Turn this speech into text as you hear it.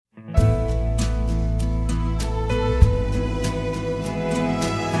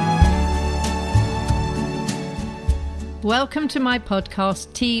Welcome to my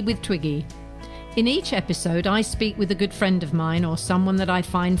podcast, Tea with Twiggy. In each episode, I speak with a good friend of mine or someone that I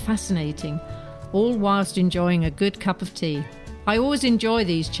find fascinating, all whilst enjoying a good cup of tea. I always enjoy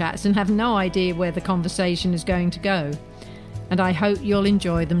these chats and have no idea where the conversation is going to go, and I hope you'll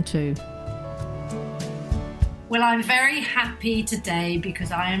enjoy them too. Well, I'm very happy today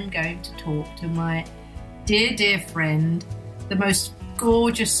because I am going to talk to my dear friend, the most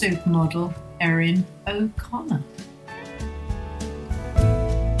gorgeous supermodel, Erin O'Connor.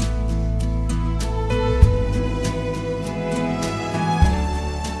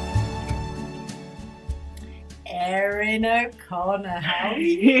 Erin O'Connor, how are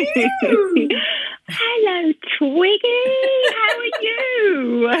you? Hello, Twiggy. How are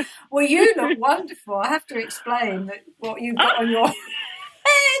you? Well, you look wonderful. I have to explain that what you've got on your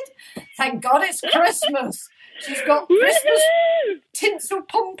head. Thank God it's Christmas. She's got Christmas tinsel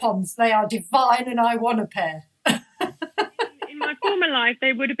pom-poms. They are divine and I want a pair. In my former life,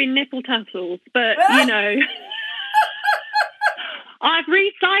 they would have been nipple tassels, but, you know, I've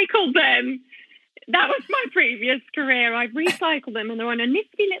recycled them. That was my previous career. I've recycled them and they're on a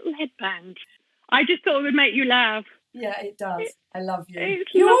nifty little headband. I just thought it would make you laugh. Yeah, it does. I love you.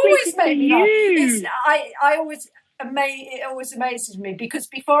 It's You always make me laugh. you. It always amazes me because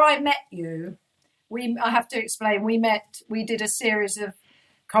before I met you, I have to explain, we did a series of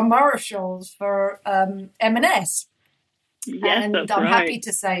commercials for M&S. Yes, and that's I'm right. happy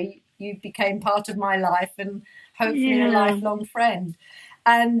to say you became part of my life and hopefully a lifelong friend.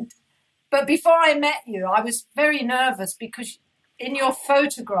 But before I met you, I was very nervous because in your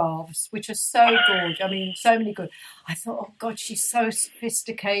photographs, which are so gorgeous, I mean, so many good, I thought, oh God, she's so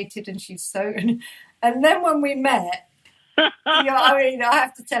sophisticated and she's so... And then when we met, I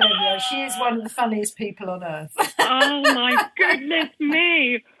have to tell everyone, she is one of the funniest people on earth. Oh, my goodness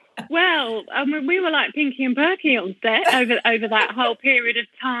me. Well, we were like Pinky and Perky on set over that whole period of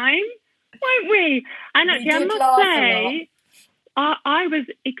time, weren't we? And actually, I must say, I was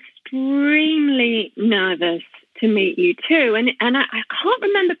extremely nervous to meet you too. And I can't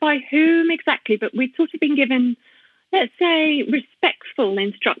remember by whom exactly, but we'd sort of been given, let's say, respectful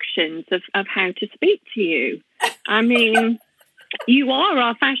instructions of how to speak to you. I mean, you are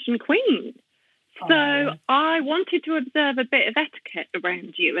our fashion queen. So I wanted to observe a bit of etiquette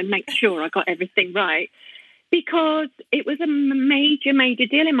around you and make sure I got everything right, because it was a major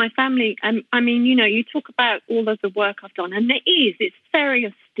deal in my family. I mean, you know, you talk about all of the work I've done, and it's very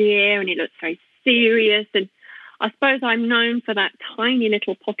austere and it looks very serious. And I suppose I'm known for that tiny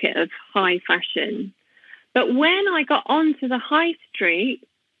little pocket of high fashion. But when I got onto the high street,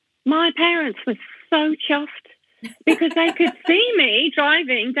 my parents were so chuffed because they could see me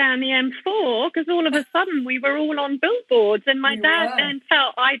driving down the M4 because all of a sudden we were all on billboards and my dad then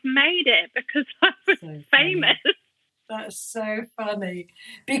felt I'd made it because I was so famous. That's so funny.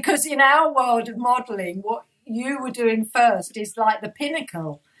 Because in our world of modelling, what you were doing first is like the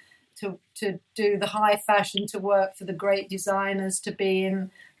pinnacle. To do the high fashion, to work for the great designers, to be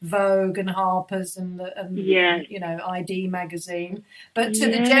in Vogue and Harper's and you know, ID magazine. But to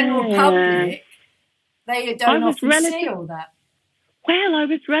the general public, they don't often see all that. Well, I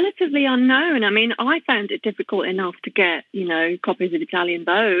was relatively unknown. I mean, I found it difficult enough to get, you know, copies of Italian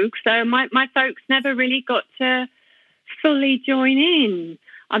Vogue. So my folks never really got to fully join in.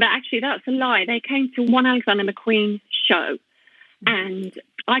 Actually, that's a lie. They came to one Alexander McQueen show, and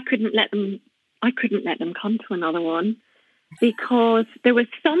I couldn't let them come to another one because there was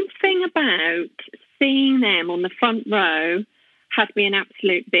something about seeing them on the front row had me an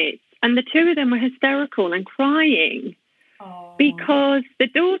absolute bits. And the two of them were hysterical and crying because the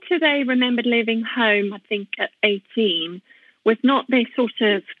daughter they remembered leaving home, I think at 18, was not this sort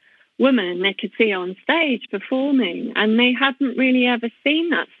of woman they could see on stage performing. And they hadn't really ever seen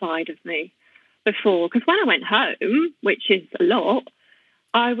that side of me before. Because when I went home, which is a lot,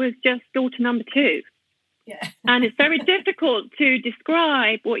 I was just daughter number 2. Yeah. And it's very difficult to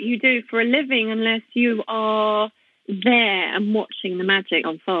describe what you do for a living unless you are there and watching the magic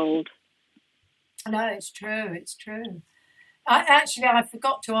unfold. No, it's true. It's true. I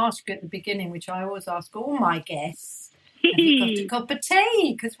forgot to ask you at the beginning, which I always ask all my guests. Have you got a cup of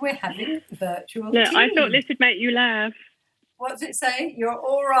tea? Because we're having virtual tea. I thought this would make you laugh. What does it say? You're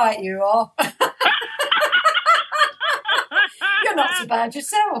all right, you are. You're not so bad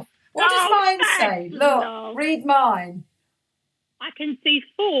yourself. What does mine say? Look, read mine. I can see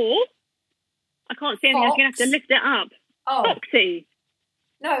 4. I can't see anything. I'm going to have to lift it up. Oh. Foxy.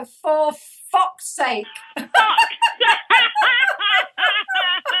 No, for fuck's sake.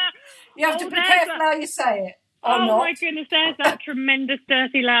 You have to be careful how you say it. Or not. My goodness, there's that tremendous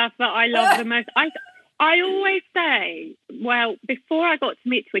dirty laugh that I love the most. I always say, well, before I got to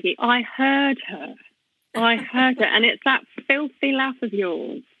meet Twiggy, I heard her. And it's that filthy laugh of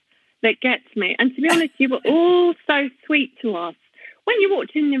yours that gets me. And to be honest, you were all so sweet to us. When you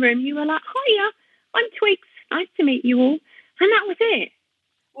walked in the room, you were like, hiya, I'm Twigs. Nice to meet you all. And that was it.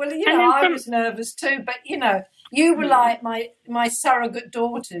 Well, I was nervous too, but, you were like my surrogate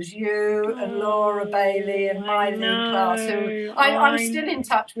daughters, you and Laura Bailey and Miley Class, who I'm still in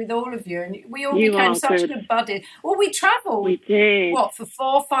touch with all of you, and we all became such good buddies. Well, we travelled. We did. For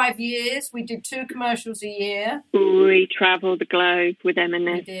 4 or 5 years? We did 2 commercials a year. We travelled the globe with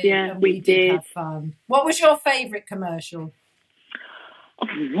M&S. We did have fun. What was your favourite commercial? Oh,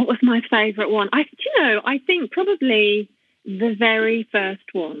 what was my favourite one? I think probably the very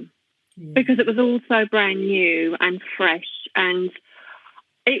first one, because it was all so brand new and fresh, and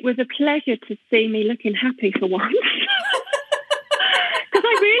it was a pleasure to see me looking happy for once. Because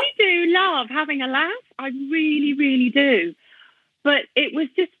I really do love having a laugh. I really, really do. But it was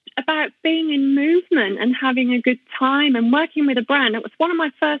just about being in movement and having a good time and working with a brand. It was one of my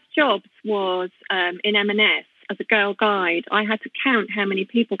first jobs was in M&S as a girl guide. I had to count how many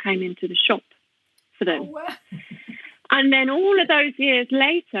people came into the shop for them. Oh, wow. And then all of those years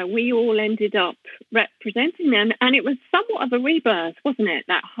later, we all ended up representing them. And it was somewhat of a rebirth, wasn't it,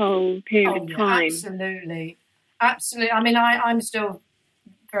 that whole period of time? Absolutely. Absolutely. I mean, I'm still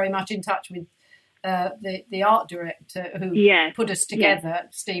very much in touch with the art director who put us together,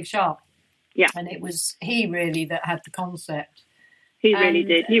 Steve Sharp. Yeah. And it was he really that had the concept. He really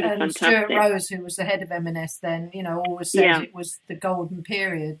did. He was fantastic. Stuart Rose, who was the head of M&S then, always said it was the golden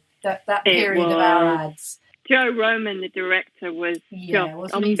period, that period of our ads. Joe Roman, the director, was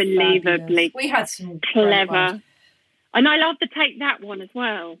just unbelievably we had some clever. And I love the Take That one as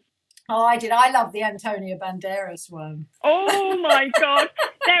well. Oh, I did. I love the Antonio Banderas one. Oh, my God.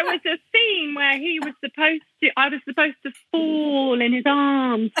 There was a scene where I was supposed to fall in his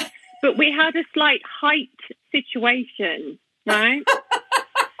arms, but we had a slight height situation, right?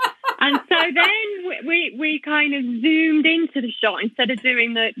 And so then we kind of zoomed into the shot instead of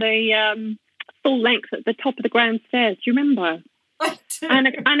doing the full length at the top of the grand stairs. Do you remember? I do.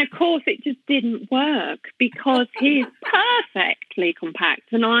 And of course it just didn't work because he's perfectly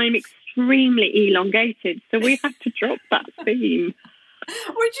compact and I'm extremely elongated. So we had to drop that scene.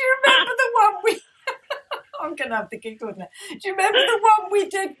 Would you remember the one we... I'm going to have to giggle now. Do you remember the one we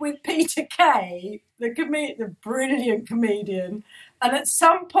did with Peter Kay, the brilliant comedian? And at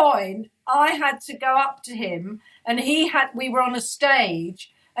some point, I had to go up to him and we were on a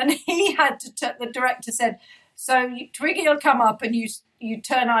stage and he had to, the director said, so Twiggy will come up and you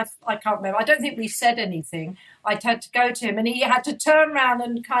turn, I can't remember. I don't think we said anything. I had to go to him and he had to turn around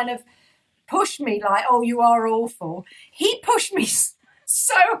and kind of push me like, oh, you are awful. He pushed me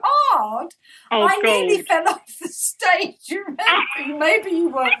so hard, I nearly fell off the stage. You remember? Maybe you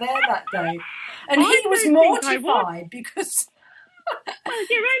weren't there that day. And he was mortified because... Well,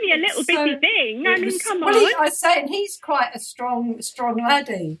 you're only a little bitty thing. I mean, come on. Well, I say, and he's quite a strong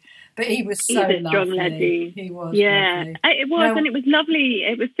laddie, but he was so lovely. He's a strong laddie. He was. Yeah, lovely. It was, and it was lovely.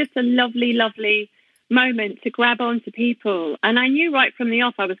 It was just a lovely, lovely moment to grab onto people. And I knew right from the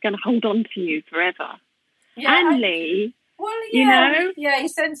off I was going to hold on to you forever. Yeah, and Lee. Well, yeah, he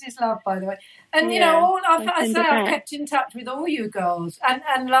sends his love, by the way. And, I've kept in touch with all you girls.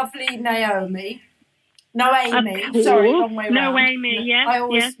 And lovely Naomi. Noemi. Sorry, wrong way round. Noemi, yeah. I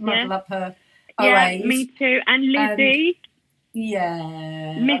always muddle up her OAs. Yeah, me too. And Lizzie.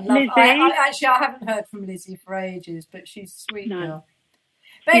 Miss Lizzie. I haven't heard from Lizzie for ages, but she's a sweet girl.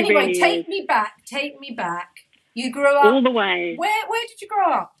 But anyway, really take me back. You grew up... all the way. Where did you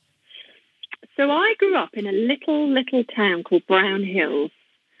grow up? So I grew up in a little town called Brown Hills.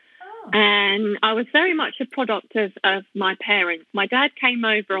 Oh. And I was very much a product of my parents. My dad came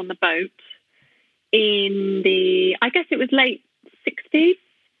over on the boat in I guess it was late 60s.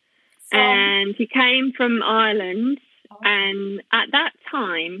 And he came from Ireland. Oh. And at that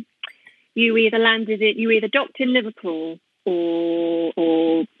time, you either docked in Liverpool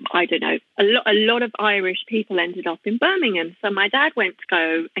or I don't know, a lot of Irish people ended up in Birmingham. So my dad went to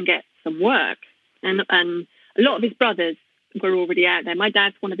go and get some work. And a lot of his brothers were already out there. My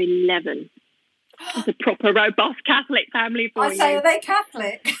dad's one of 11. It's a proper, robust Catholic family for you. I say, are they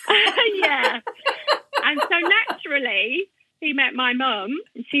Catholic? Yeah. And so naturally, he met my mum.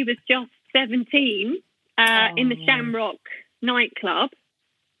 She was just 17 in the Shamrock nightclub.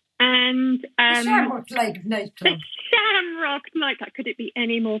 And the Shamrock nightclub. The Shamrock nightclub. Could it be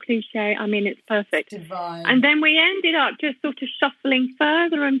any more cliche? I mean, it's perfect. Divine. And then we ended up just sort of shuffling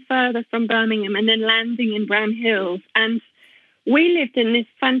further and further from Birmingham and then landing in Brown Hills. And we lived in this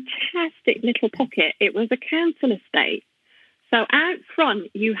fantastic little pocket. It was a council estate. So out front,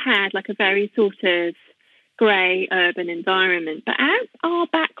 you had like a very sort of grey urban environment. But out our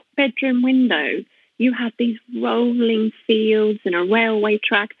back bedroom window, you had these rolling fields and a railway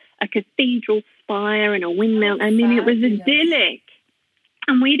track, a cathedral spire and a windmill. I mean, it was idyllic.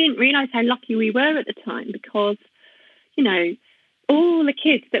 And we didn't realise how lucky we were at the time because, you know, all the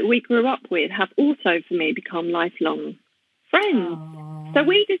kids that we grew up with have also, for me, become lifelong friends. Aww. So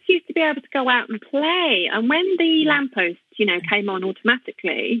we just used to be able to go out and play. And when the lamppost, you know, came on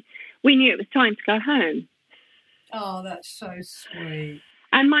automatically, we knew it was time to go home. Oh, that's so sweet.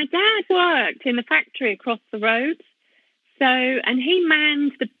 And my dad worked in the factory across the road. And he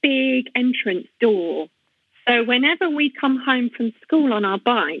manned the big entrance door. So whenever we'd come home from school on our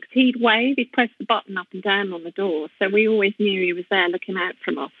bikes, he'd wave, he'd press the button up and down on the door. So we always knew he was there looking out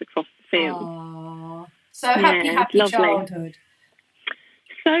from us across the field. Aww. So happy lovely. Childhood.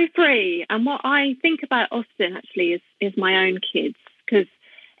 So free. And what I think about Austin actually is my own kids, because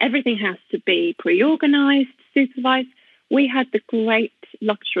everything has to be pre-organised, supervised. We had the great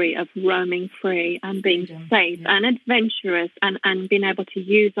luxury of roaming free and being safe and adventurous and being able to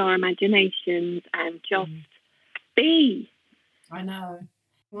use our imaginations and just be. I know.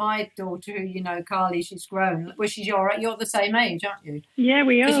 My daughter, who you know, Carly, she's grown. Well, you're the same age, aren't you? Yeah,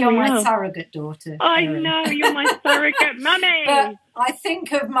 we are. Because you're my surrogate daughter. I know, you're my surrogate mummy. But I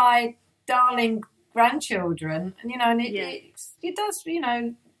think of my darling grandchildren, and you know, and it does, you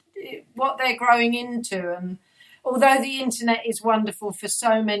know, what they're growing into, and although the internet is wonderful for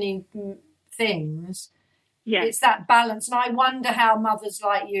so many things, it's that balance. And I wonder how mothers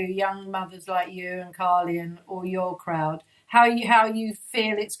like you, young mothers like you and Carly and or your crowd, how you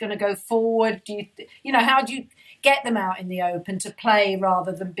feel it's going to go forward. Do you know, how do you get them out in the open to play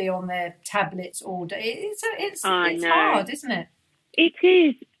rather than be on their tablets all day? It's hard, isn't it? It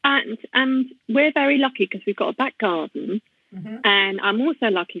is, and we're very lucky because we've got a back garden. Mm-hmm. And I'm also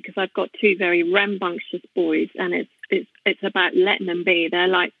lucky because I've got two very rambunctious boys, and it's about letting them be. They're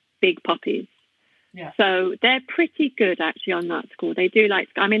like big puppies. Yeah. So they're pretty good actually on that score. They do like.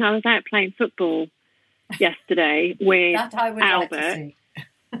 I mean, I was out playing football yesterday with that I would Albert. Like to see.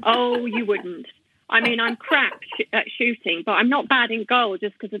 Oh, you wouldn't. I mean, I'm crap at shooting, but I'm not bad in goal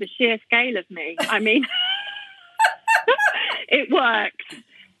just because of the sheer scale of me. I mean, it works.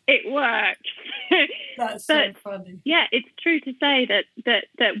 It works. That's so funny. Yeah, it's true to say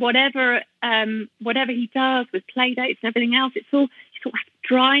that whatever he does with play dates and everything else, it's all you sort of have to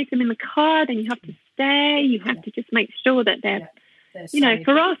drive them in the car, then you have to stay. You have to just make sure that they're you know,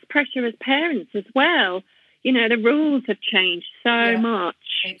 for us, pressure as parents as well. You know, the rules have changed so much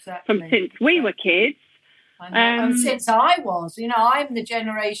from since we were kids. I know. And since I was, you know, I'm the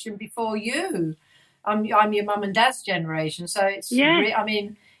generation before you. I'm your mum and dad's generation, so it's. I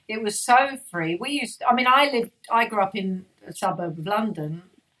mean. It was so free. I grew up in a suburb of London,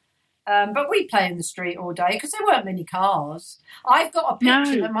 but we play in the street all day because there weren't many cars. I've got a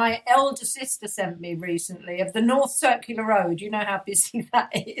picture that my elder sister sent me recently of the North Circular Road. You know how busy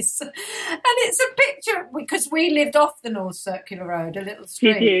that is. And it's a picture, because we lived off the North Circular Road, a little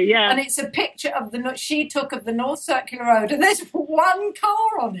street. You do, yeah. And it's a picture of she took of the North Circular Road, and there's one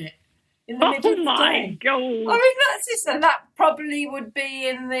car on it. Oh my God! I mean, that's just, and that probably would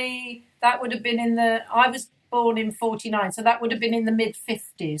be I was born in 49, so that would have been in the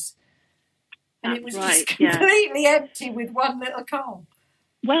mid-50s. And it was just completely empty with one little car.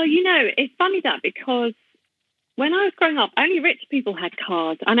 Well, you know, it's funny that because when I was growing up, only rich people had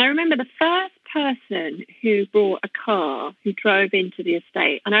cars. And I remember the first person who brought a car, who drove into the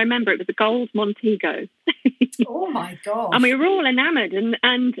estate, and I remember it was a gold Montego. Oh my God! And we were all enamoured and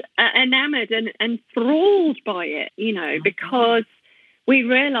enthralled by it, you know, because we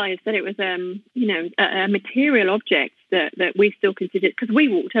realised that it was a material object that we still considered, because we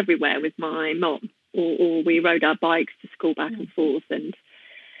walked everywhere with my mum, or we rode our bikes to school back and forth, and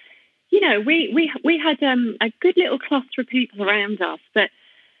you know, we had a good little cluster of people around us. But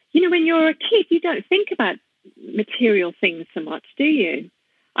you know, when you're a kid, you don't think about material things so much, do you?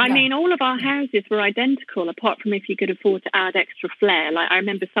 I mean, all of our houses were identical, apart from if you could afford to add extra flair. Like, I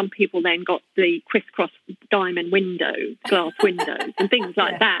remember some people then got the crisscross diamond glass windows and things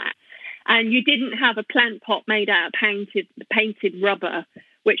like that. And you didn't have a plant pot made out of painted rubber,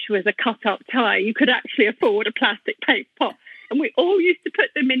 which was a cut-up tie. You could actually afford a plastic paint pot. And we all used to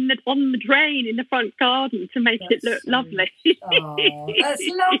put them on the drain in the front garden to make it look lovely. Oh, that's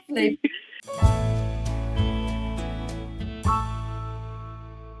lovely.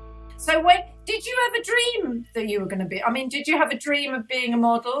 So did you ever dream that you were going to be? I mean, did you have a dream of being a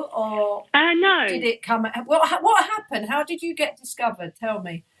model, or no? Did it come? What happened? How did you get discovered? Tell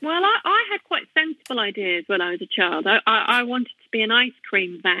me. Well, I had quite sensible ideas when I was a child. I wanted to be an ice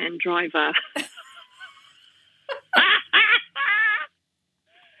cream van driver.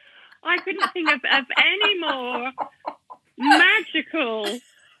 I couldn't think of any more magical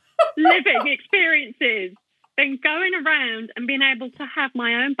living experiences than going around and being able to have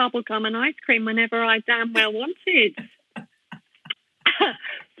my own bubblegum and ice cream whenever I damn well wanted.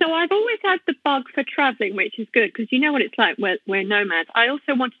 So I've always had the bug for travelling, which is good because you know what it's like. We're nomads. I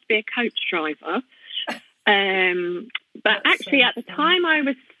also wanted to be a coach driver. But actually at the time I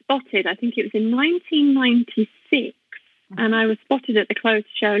was spotted, I think it was in 1996, and I was spotted at the Clothes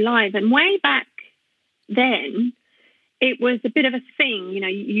Show Live. And way back then, it was a bit of a thing. You know,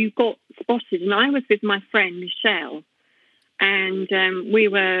 you got spotted, and I was with my friend Michelle, and we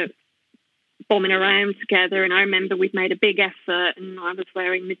were bombing around together. And I remember we'd made a big effort, and I was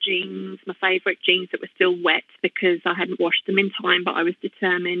wearing the jeans, my favourite jeans that were still wet because I hadn't washed them in time, but I was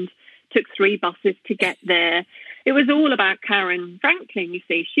determined. Took 3 buses to get there. It was all about Karen Franklin, you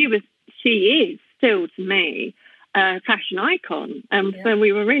see. She is still, to me, a fashion icon. So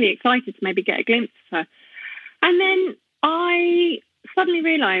we were really excited to maybe get a glimpse of her. And then I suddenly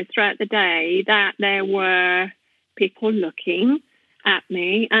realised throughout the day that there were people looking at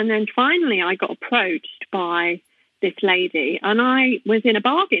me. And then finally I got approached by this lady, and I was in a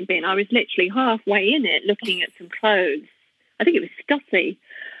bargain bin. I was literally halfway in it looking at some clothes. I think it was Scotty.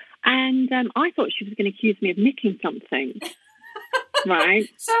 And I thought she was going to accuse me of nicking something. Right.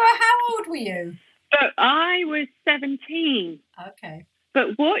 So how old were you? But I was 17. Okay.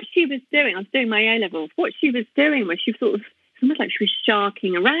 But what she was doing, I was doing my A-levels, what she was doing was it's almost like she was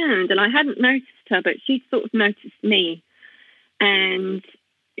sharking around, and I hadn't noticed her, but she'd sort of noticed me. And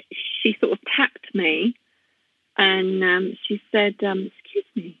she sort of tapped me, and she said, excuse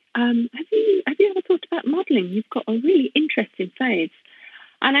me, have you ever thought about modelling? You've got a really interesting face.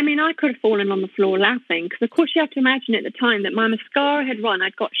 And I mean, I could have fallen on the floor laughing because, of course, you have to imagine at the time that my mascara had run.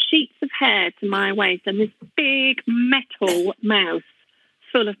 I'd got sheets of hair to my waist and this big metal mouth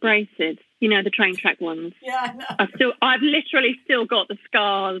full of braces. You know, the train track ones. Yeah, I know. I've literally still got the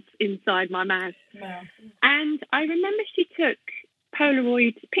scars inside my mouth. No. And I remember she took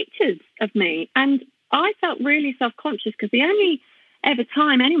Polaroid pictures of me, and I felt really self-conscious because the only ever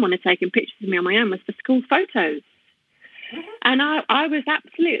time anyone had taken pictures of me on my own was for school photos. And I was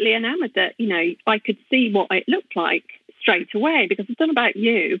absolutely enamoured that, you know, I could see what it looked like straight away, because I don't know about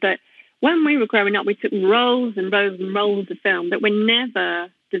you, but when we were growing up, we took rolls and rolls and rolls of film that were never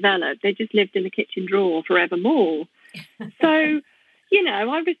developed. They just lived in the kitchen drawer forevermore. So, you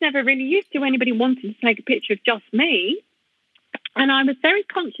know, I was never really used to anybody wanting to take a picture of just me. And I was very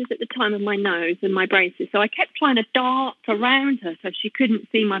conscious at the time of my nose and my braces. So I kept trying to dart around her so she couldn't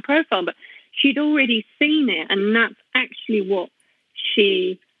see my profile. But she'd already seen it, and that's actually what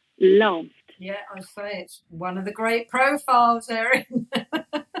she loved. Yeah, I say it's one of the great profiles, Erin.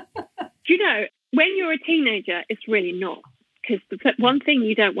 You know, when you're a teenager, it's really not. Because the one thing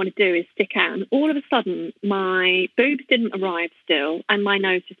you don't want to do is stick out. And all of a sudden, my boobs didn't arrive still, and my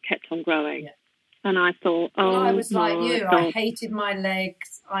nose just kept on growing. Yeah. And I thought, well, I was like you. God. I hated my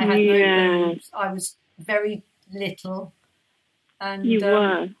legs. I had no boobs. I was very little. And you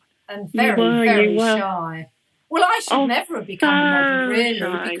were. And very shy. Well, I should never have become a model, really,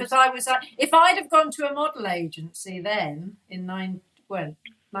 shy. Because I was. If I'd have gone to a model agency then in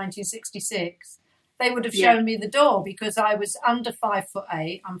 1966, they would have shown me the door because I was under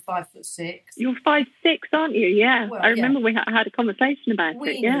 5'8". I'm 5'6". You're 5'6", aren't you? Yeah. Well, I remember we had a conversation about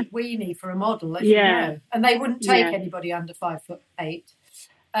it. Yeah. Weenie for a model, as you know, and they wouldn't take anybody under 5'8".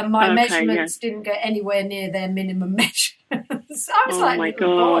 And my measurements didn't get anywhere near their minimum measurements. I was like a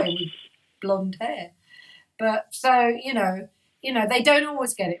little boy with blonde hair. But so, you know, they don't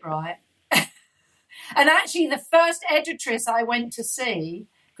always get it right. And actually the first editress I went to see,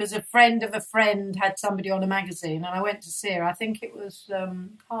 because a friend of a friend had somebody on a magazine, and I went to see her. I think it was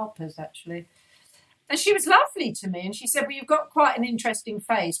Harper's, actually. And she was lovely to me. And she said, well, you've got quite an interesting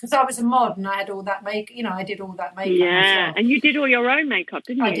face. Because I was a mod and I had all that makeup. You know, I did all that makeup myself. And you did all your own makeup,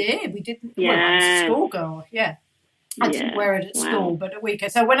 didn't you? I did. We didn't. Yeah. Well, I was a schoolgirl, I didn't wear it at school, but at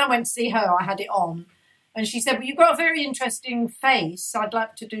weekend. So when I went to see her, I had it on. And she said, well, you've got a very interesting face. I'd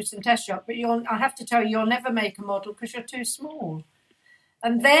like to do some test shots. But I have to tell you, you'll never make a model because you're too small.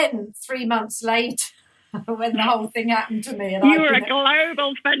 And then 3 months later, when the whole thing happened to me. And you were a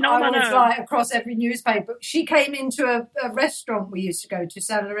global phenomenon. I was like across every newspaper. She came into a restaurant we used to go to,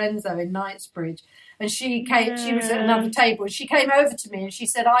 San Lorenzo in Knightsbridge, and she came. She was at another table, and she came over to me and she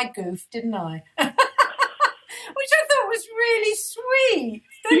said, "I goofed, didn't I?" Which I thought was really sweet.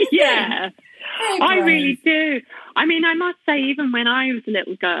 Yeah, I really do. I mean, I must say, even when I was a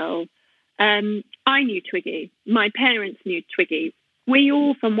little girl, I knew Twiggy. My parents knew Twiggy. We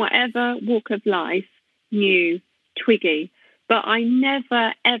all, from whatever walk of life, knew Twiggy. But I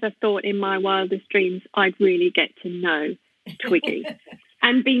never, ever thought in my wildest dreams I'd really get to know Twiggy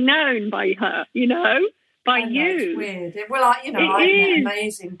and be known by her, by you. It's weird. I've met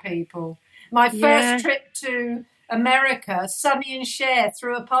amazing people. My first trip to America, Sonny and Cher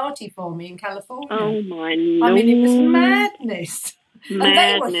threw a party for me in California. Oh, my Lord. I mean, it was madness. And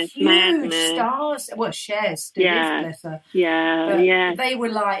they were huge stars. Well, Cher still is, bless her. Yeah. They were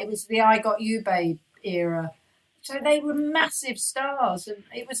like, it was the I Got You Babe era. So they were massive stars. And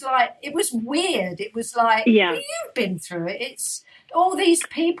it was weird. It was like, you've been through it. It's all these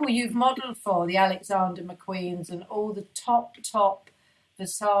people you've modelled for, the Alexander McQueens and all the top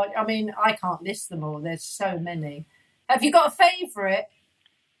Versace. I mean, I can't list them all. There's so many. Have you got a favourite?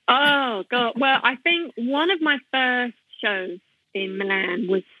 Oh, God. Well, I think one of my first shows in Milan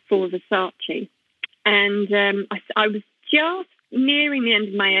was for Versace. And I was just nearing the end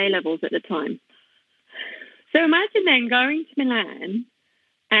of my A-levels at the time. So imagine then going to Milan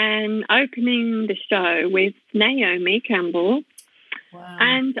and opening the show with Naomi Campbell. Wow.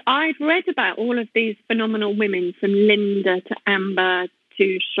 And I'd read about all of these phenomenal women, from Linda to Amber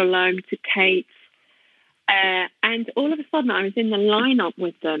to Shalom to Kate. And all of a sudden I was in the lineup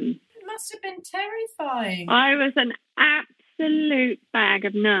with them. It must have been terrifying. I was an absolute bag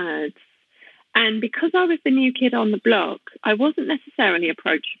of nerds. And because I was the new kid on the block, I wasn't necessarily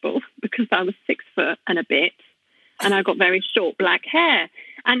approachable because I was 6 foot and a bit, and I got very short black hair.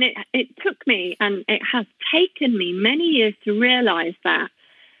 And it took me, and it has taken me many years to realise that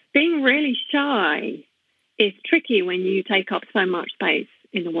being really shy is tricky when you take up so much space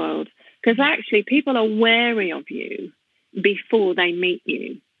in the world, because actually people are wary of you before they meet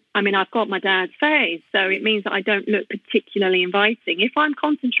you. I mean, I've got my dad's face, so it means that I don't look particularly inviting. If I'm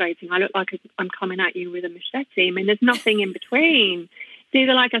concentrating, I look like I'm coming at you with a machete. I mean, there's nothing in between. It's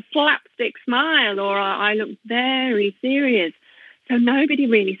either like a slapstick smile or I look very serious. So nobody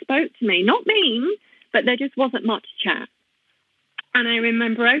really spoke to me. Not mean, but there just wasn't much chat. And I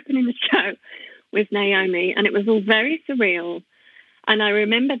remember opening the show with Naomi, and it was all very surreal. And I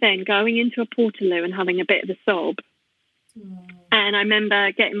remember then going into a Portaloo and having a bit of a sob. And I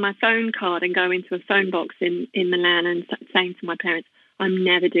remember getting my phone card and going to a phone box in Milan and saying to my parents, I'm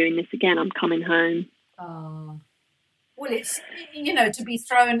never doing this again. I'm coming home. Oh. Well, it's, to be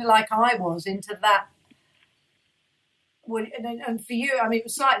thrown like I was into that. Well, and for you, I mean, it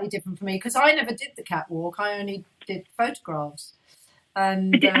was slightly different for me because I never did the catwalk. I only did photographs.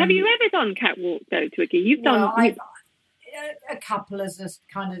 And have you ever done catwalk, though, Twiggy? You've done... a couple as a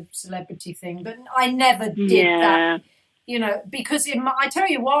kind of celebrity thing, but I never did that. Because I tell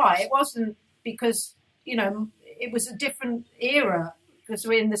you why, it wasn't because, it was a different era, because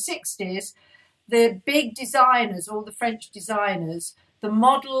we're in the 60s, the big designers, all the French designers, the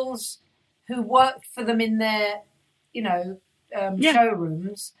models who worked for them in their,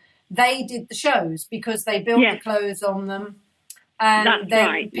 showrooms, they did the shows because they built the clothes on them. And that's then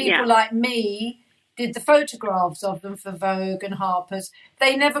right. people like me did the photographs of them for Vogue and Harper's.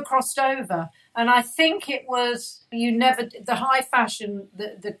 They never crossed over. And I think it was, the high fashion,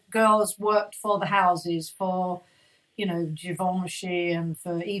 the girls worked for the houses, for, Givenchy and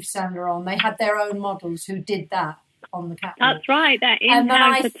for Yves Saint Laurent. They had their own models who did that on the catwalk. That's right, that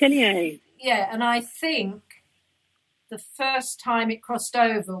in-house atelier. Yeah, and I think the first time it crossed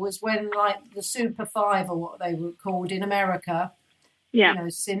over was when, like, the Super 5 or what they were called in America. Yeah,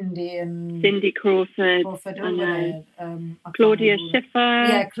 Cindy Crawford, Claudia Schiffer.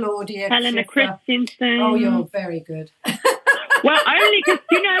 Yeah, Claudia Helena Schiffer. Christensen. Oh, you're very good. Well, only because,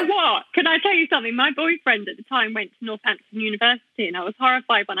 you know what? Can I tell you something? My boyfriend at the time went to Northampton University, and I was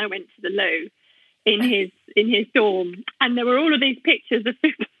horrified when I went to the loo in his dorm, and there were all of these pictures of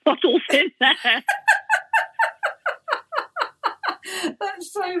supermodels in there.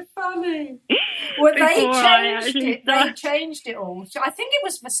 That's so funny. Well, they changed it all. So I think it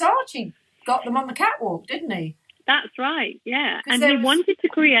was Versace got them on the catwalk, didn't he? That's right, yeah. And he wanted to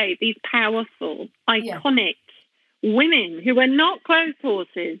create these powerful, iconic women who were not clothes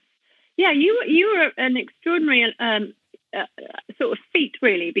horses. Yeah, you were an extraordinary sort of feat,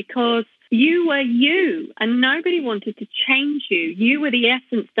 really, because you were you, and nobody wanted to change you. You were the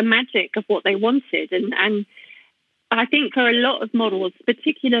essence, the magic of what they wanted. And I think for a lot of models,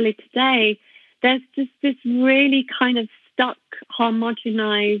 particularly today, there's just this really kind of stuck,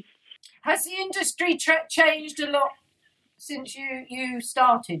 homogenized. Has the industry changed a lot since you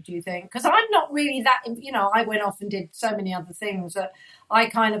started, do you think? Because I'm not really that, I went off and did so many other things that I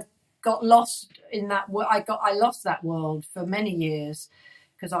kind of got lost in that. I lost that world for many years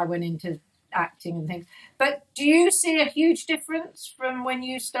because I went into acting and things. But do you see a huge difference from when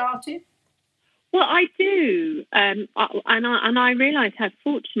you started? Well, I do. And I realised how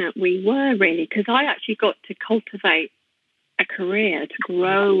fortunate we were, really, because I actually got to cultivate a career, to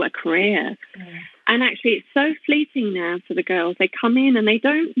grow a career. Yeah. And actually, it's so fleeting now for the girls. They come in and they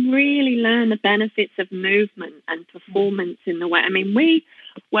don't really learn the benefits of movement and performance in the way. I mean, we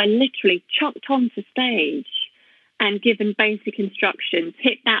were literally chucked onto stage and given basic instructions: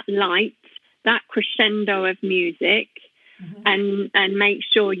 hit that light, that crescendo of music, and make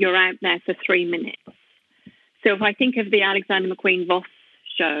sure you're out there for 3 minutes. So if I think of the Alexander McQueen Voss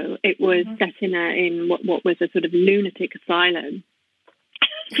show, it was set in what was a sort of lunatic asylum.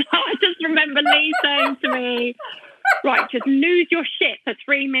 So I just remember Lee saying to me, right, just lose your shit for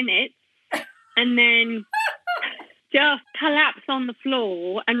 3 minutes and then just collapse on the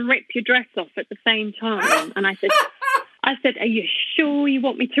floor and rip your dress off at the same time. And I said, are you sure you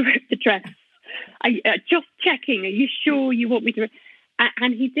want me to rip the dress? Just checking, are you sure you want me to?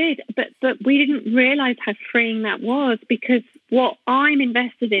 And he did, but we didn't realise how freeing that was, because what I'm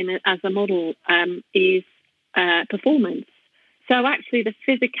invested in as a model is performance. So actually the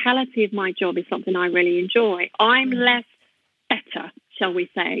physicality of my job is something I really enjoy. I'm less better, shall we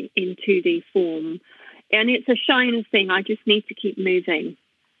say, in 2D form. And it's a shyness thing. I just need to keep moving.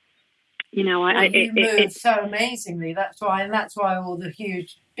 You move so amazingly. That's why all the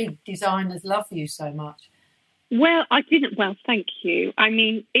huge, big designers love you so much. Well, I didn't. Well, thank you. I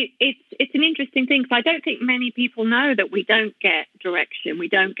mean, it's an interesting thing, because I don't think many people know that we don't get direction, we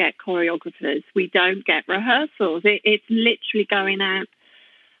don't get choreographers, we don't get rehearsals. It's literally going out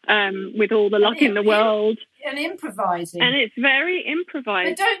with all the luck in the world and improvising. And it's very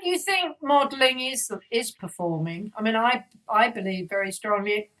improvised. But don't you think modelling is performing? I mean, I believe very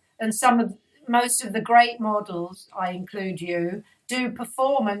strongly, and most of the great models, I include you, do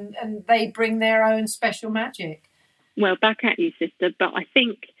perform, and they bring their own special magic. Well, back at you, sister. But I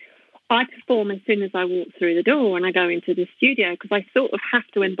think I perform as soon as I walk through the door and I go into the studio, because I sort of have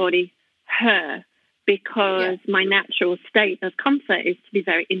to embody her, because my natural state of comfort is to be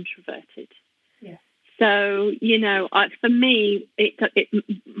very introverted. Yeah. So, for me,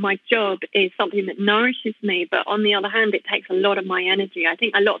 my job is something that nourishes me, but on the other hand, it takes a lot of my energy. I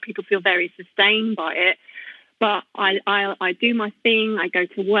think a lot of people feel very sustained by it. But I do my thing. I go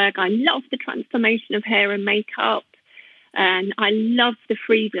to work. I love the transformation of hair and makeup, and I love the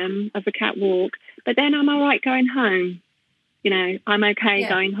freedom of a catwalk. But then I'm all right going home. I'm okay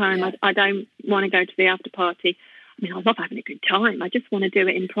going home. Yeah. I don't want to go to the after party. I mean, I love having a good time. I just want to do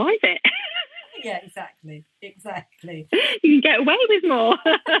it in private. Yeah, exactly. You can get away with more.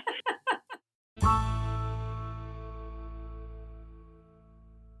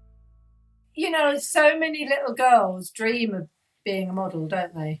 So many little girls dream of being a model,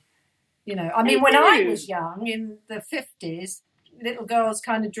 don't they? I mean, when I was young, in the 50s, little girls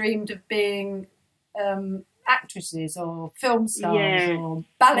kind of dreamed of being actresses or film stars or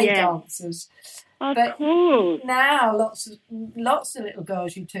ballet dancers. But now lots of little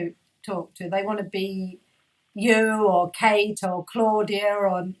girls you talk to, they want to be you or Kate or Claudia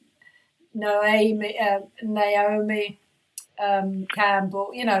or Naomi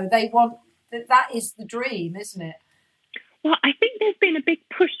Campbell. They want... That is the dream, isn't it? Well, I think there's been a big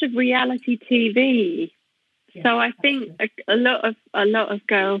push of reality TV. Yeah, so I think a lot of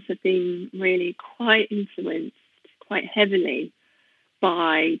girls have been really quite influenced quite heavily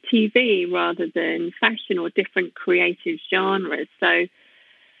by TV rather than fashion or different creative genres. So,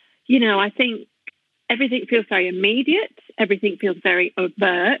 I think everything feels very immediate. Everything feels very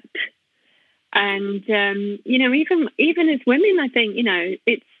overt. And, even as women, I think,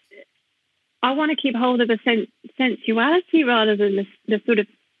 I want to keep hold of the sensuality rather than the sort of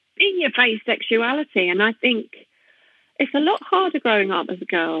in-your-face sexuality. And I think it's a lot harder growing up as a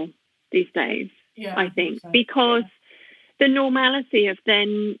girl these days, I think, because the normality of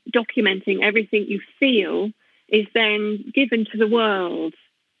then documenting everything you feel is then given to the world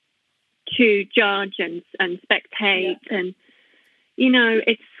to judge and spectate. Yeah. And,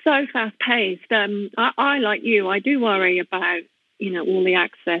 it's so fast-paced. I, like you, I do worry about all the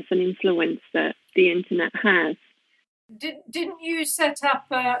access and influence that the internet has. Didn't you set up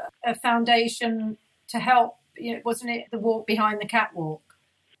a foundation to help? Wasn't it the walk behind the catwalk,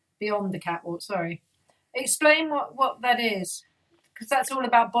 beyond the catwalk? Sorry, explain what that is, because that's all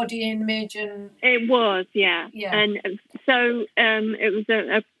about body image and. It was, yeah. And so it was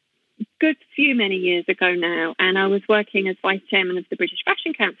a good many years ago now, and I was working as vice chairman of the British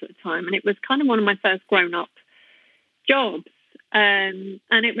Fashion Council at the time, and it was kind of one of my first grown-up jobs. And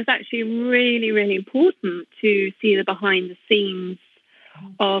it was actually really, really important to see the behind the scenes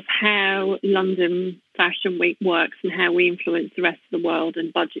of how London Fashion Week works and how we influence the rest of the world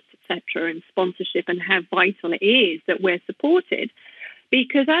and budgets, etc., and sponsorship, and how vital it is that we're supported.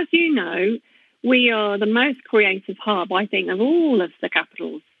 Because, as you know, we are the most creative hub, I think, of all of the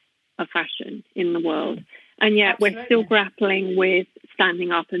capitals of fashion in the world. And yet we're still grappling with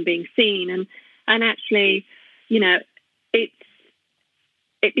standing up and being seen. And actually,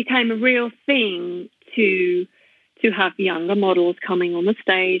 it became a real thing to have younger models coming on the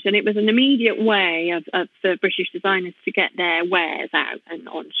stage. And it was an immediate way of the British designers to get their wares out and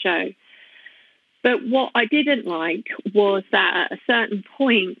on show. But what I didn't like was that at a certain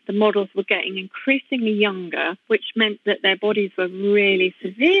point, the models were getting increasingly younger, which meant that their bodies were really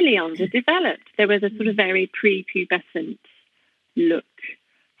severely underdeveloped. There was a sort of very prepubescent look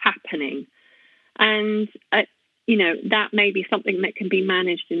happening. And, that may be something that can be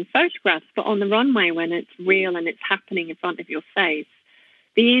managed in photographs, but on the runway, when it's real and it's happening in front of your face,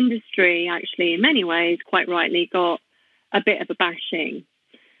 the industry actually, in many ways, quite rightly, got a bit of a bashing.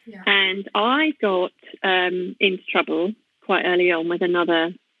 Yeah. And I got into trouble quite early on with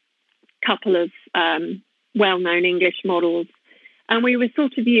another couple of well-known English models. And we were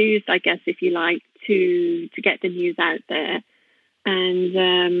sort of used, I guess, if you like, to get the news out there.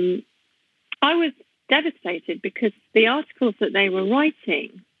 And I was devastated because the articles that they were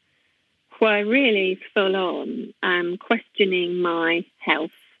writing were really full on, questioning my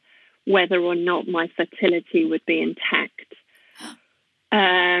health, whether or not my fertility would be intact.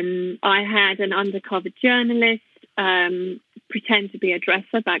 I had an undercover journalist pretend to be a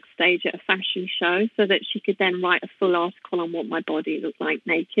dresser backstage at a fashion show so that she could then write a full article on what my body looked like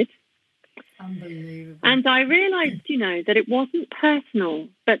naked. Unbelievable. And I realised, that it wasn't personal,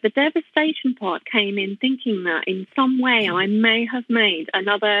 but the devastation part came in thinking that in some way I may have made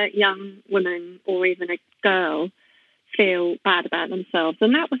another young woman or even a girl feel bad about themselves.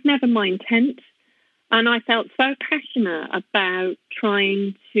 And that was never my intent. And I felt so passionate about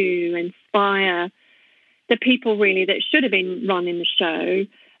trying to inspire the people really that should have been running the show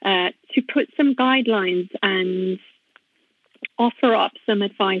to put some guidelines and offer up some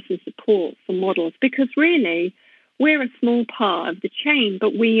advice and support for models, because really we're a small part of the chain,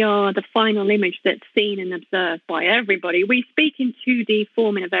 but we are the final image that's seen and observed by everybody. We speak in 2D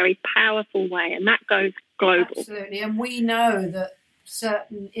form in a very powerful way, and that goes global. Absolutely, and we know that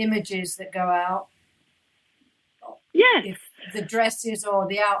certain images that go out, if the dresses or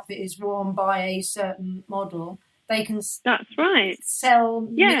the outfit is worn by a certain model, they can sell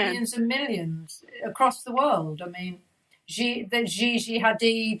millions and millions across the world. I mean, Gigi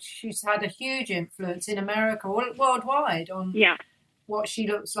Hadid, she's had a huge influence in America, worldwide, on what she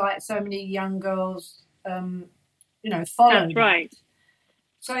looks like. So many young girls, follow That's right. that.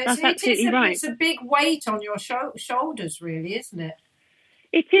 So it's a big weight on your shoulders, really, isn't it?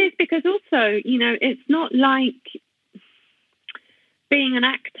 It is, because also, it's not like being an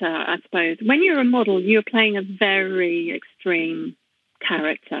actor, I suppose. When you're a model, you're playing a very extreme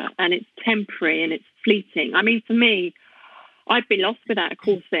character, and it's temporary and it's fleeting. I mean, for me, I'd be lost without a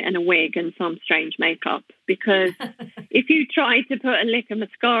corset and a wig and some strange makeup, because if you tried to put a lick of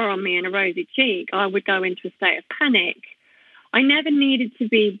mascara on me and a rosy cheek, I would go into a state of panic. I never needed to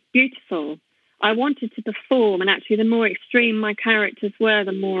be beautiful. I wanted to perform, and actually the more extreme my characters were,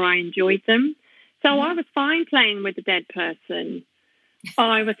 the more I enjoyed them. So I was fine playing with a dead person.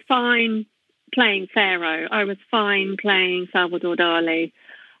 I was fine playing Pharaoh. I was fine playing Salvador Dali.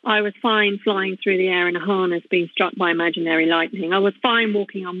 I was fine flying through the air in a harness being struck by imaginary lightning. I was fine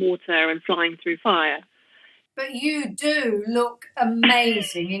walking on water and flying through fire. But you do look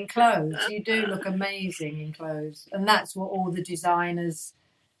amazing in clothes. You do look amazing in clothes. And that's what all the designers,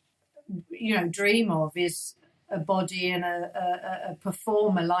 dream of, is a body and a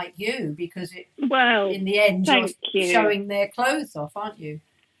performer like you, because in the end you're showing their clothes off, aren't you?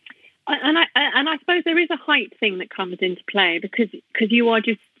 And I suppose there is a height thing that comes into play, because you are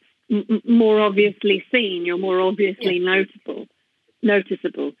just more obviously seen, you're more obviously noticeable. But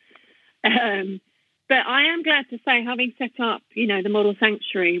I am glad to say, having set up, the Model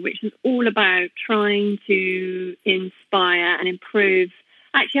Sanctuary, which is all about trying to inspire and improve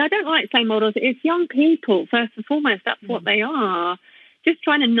actually, I don't like saying models. It's young people, first and foremost. That's what they are. Just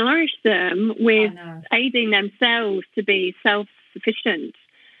trying to nourish them with aiding themselves to be self-sufficient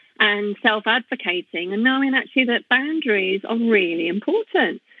and self-advocating, and knowing actually that boundaries are really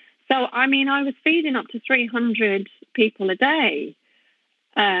important. So, I mean, I was feeding up to 300 people a day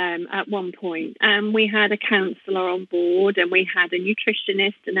at one point, and we had a counsellor on board, and we had a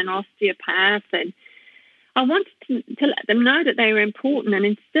nutritionist and an osteopath, and I wanted to let them know that they were important, and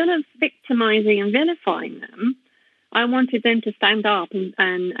instead of victimising and vilifying them, I wanted them to stand up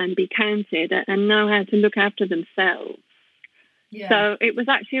and be counted and know how to look after themselves. Yeah. So it was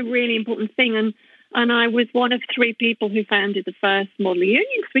actually a really important thing, and I was one of 3 people who founded the first model union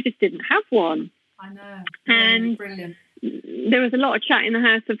because we just didn't have one. I know. And brilliant. There was a lot of chat in the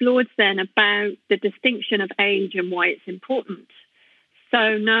House of Lords then about the distinction of age and why it's important.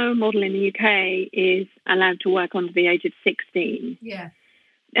 So no model in the UK is allowed to work under the age of 16. Yeah.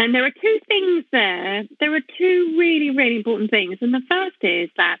 And there are 2 things there. There are 2 really, really important things. And the first is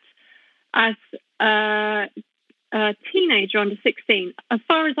that as a teenager under 16, as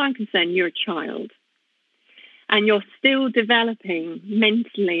far as I'm concerned, you're a child. And you're still developing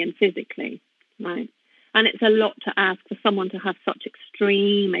mentally and physically, right? And it's a lot to ask for someone to have such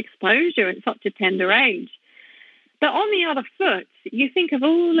extreme exposure at such a tender age. But on the other foot, you think of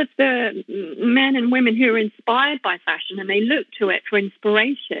all of the men and women who are inspired by fashion and they look to it for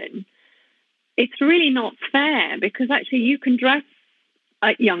inspiration. It's really not fair, because actually you can dress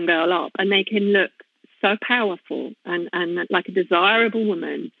a young girl up and they can look so powerful and like a desirable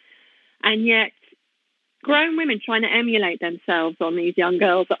woman. And yet grown women trying to emulate themselves on these young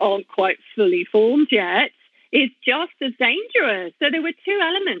girls that aren't quite fully formed yet is just as dangerous. So there were 2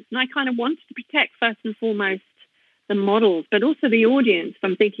 elements, and I kind of wanted to protect first and foremost the models, but also the audience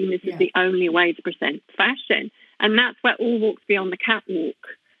from thinking this is the only way to present fashion. And that's where All Walks Beyond the Catwalk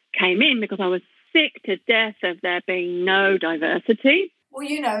came in, because I was sick to death of there being no diversity. Well,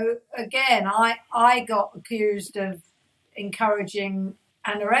 you know, again, I got accused of encouraging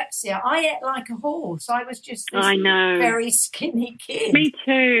anorexia. I ate like a horse. I was just this very skinny kid. Me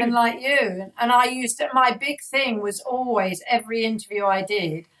too. And like you. And I used to, my big thing was always, every interview I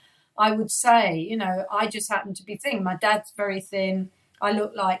did, I would say, you know, I just happen to be thin. My dad's very thin. I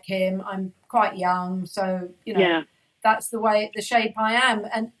look like him. I'm quite young. So, you know, that's the shape I am.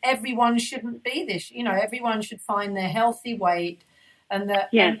 And everyone shouldn't be this. You know, everyone should find their healthy weight. And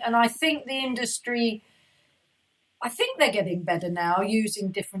I think the industry, I think they're getting better now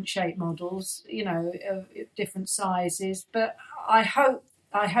using different shape models, you know, different sizes. But I hope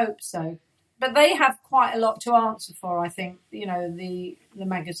so. But they have quite a lot to answer for, I think, you know, the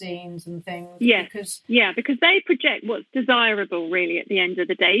magazines and things. Yes. Because they project what's desirable, really, at the end of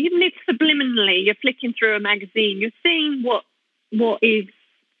the day. Even if subliminally you're flicking through a magazine, you're seeing what is,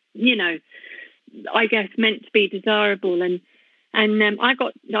 you know, I guess meant to be desirable. And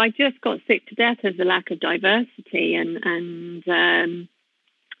I just got sick to death of the lack of diversity and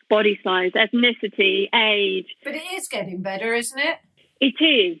body size, ethnicity, age. But it is getting better, isn't it? It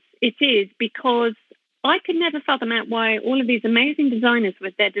is. It is, because I could never fathom out why all of these amazing designers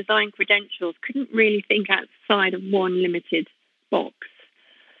with their design credentials couldn't really think outside of one limited box.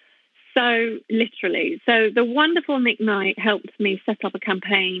 So, literally. So the wonderful Nick Knight helped me set up a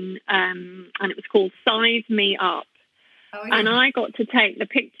campaign, and it was called Size Me Up. Oh, yeah. And I got to take the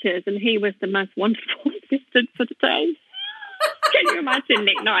pictures, and he was the most wonderful assistant for the day. Can you imagine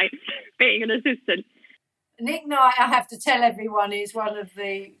Nick Knight being an assistant? Nick Knight, I have to tell everyone, is one of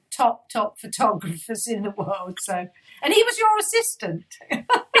the top photographers in the world. So, and he was your assistant.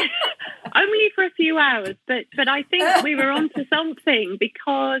 Only for a few hours, but I think we were onto something,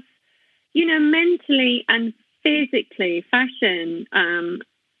 because, you know, mentally and physically, fashion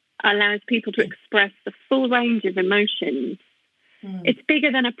allows people to express the full range of emotions. It's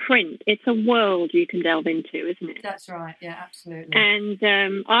bigger than a print. It's a world you can delve into, isn't it? That's right. Yeah, absolutely.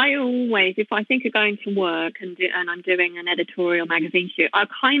 And I always, if I think of going to work and I'm doing an editorial magazine shoot, I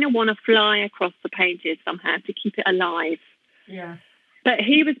kind of want to fly across the pages somehow to keep it alive. Yeah. But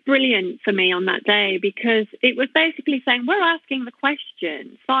he was brilliant for me on that day, because it was basically saying, we're asking the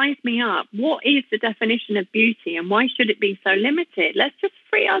question, size me up. What is the definition of beauty, and why should it be so limited? Let's just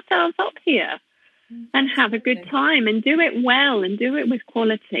free ourselves up here and have a good time and do it well and do it with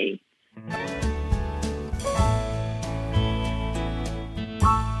quality.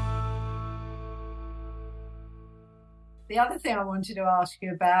 The other thing I wanted to ask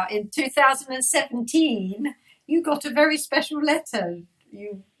you about, in 2017, you got a very special letter.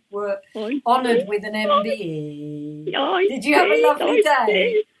 You were honoured with an MBE. Did you have a lovely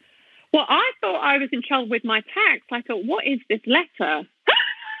day? Well, I thought I was in trouble with my tax. I thought, what is this letter?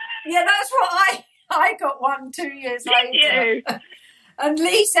 Yeah, that's what I got one 2 years later. And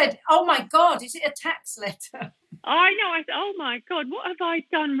Lee said, "Oh my God, is it a tax letter?" I know. I said, "Oh my God, what have I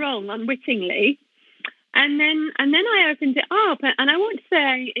done wrong unwittingly?" And then I opened it up, and I won't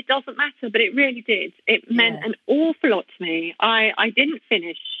say it doesn't matter, but it really did. It meant an awful lot to me. I didn't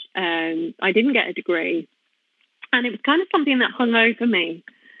finish. I didn't get a degree, and it was kind of something that hung over me.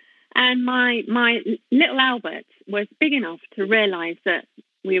 And my little Albert was big enough to realise that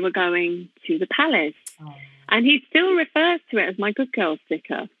we were going to the palace, and he still refers to it as my good girl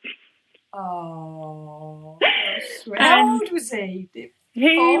sticker. Oh, how old was he?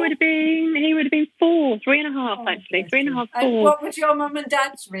 He would have been 4, 3.5 actually, 3.5, 4. And what was your mum and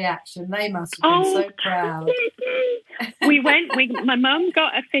dad's reaction? They must have been so proud. My mum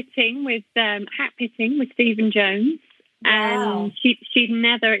got a fitting with hat fitting with Stephen Jones, and she'd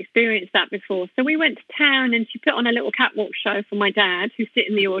never experienced that before. So we went to town, and she put on a little catwalk show for my dad, who sat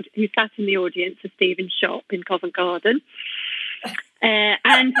in the audience for Stephen's shop in Covent Garden,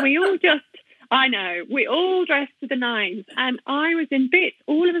 and we all dressed to the nines, and I was in bits.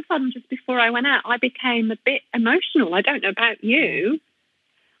 All of a sudden, just before I went out, I became a bit emotional. I don't know about you.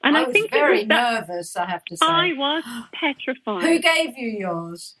 And I was very nervous, I have to say. I was petrified. Who gave you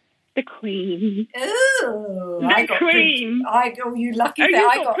yours? The Queen. Ooh, the Queen. You lucky thing.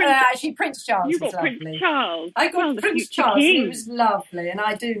 I got actually Prince Charles. You got lovely. Prince Charles. I got Prince Charles. He was lovely, and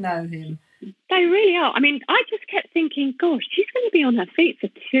I do know him. They really are. I mean, I just kept thinking, gosh, she's going to be on her feet for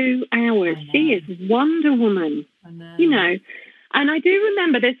 2 hours. She is Wonder Woman. I know. You know. And I do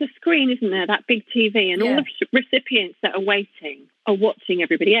remember there's a screen, isn't there, that big TV, and all the recipients that are waiting are watching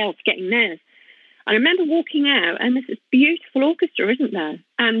everybody else getting theirs. I remember walking out, and there's this beautiful orchestra, isn't there?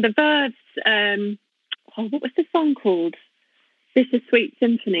 And the Verve's, what was the song called? Bittersweet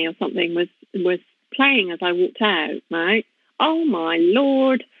Symphony or something was playing as I walked out, right? Oh, my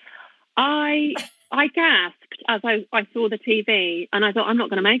Lord. I gasped as I saw the TV, and I thought, I'm not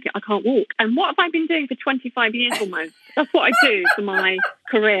going to make it. I can't walk. And what have I been doing for 25 years almost? That's what I do for my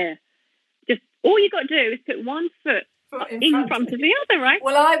career. Just all you got to do is put one foot in front of the other, right?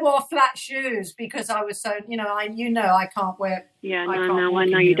 Well, I wore flat shoes because I was so, I can't wear. Yeah, I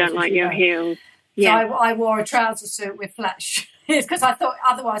know you don't like your heels. Yeah, so I wore a trouser suit with flat shoes because I thought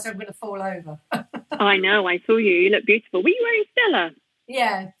otherwise I'm going to fall over. I know. I saw you. You look beautiful. Were you wearing Stella?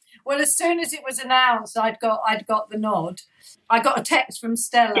 Yeah. Well, as soon as it was announced, I'd got the nod. I got a text from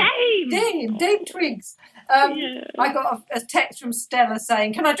Stella. Dame Twigs. I got a text from Stella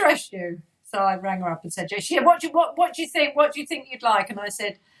saying, "Can I dress you?" So I rang her up and said, "Yeah, what do you think? What do you think you'd like?" And I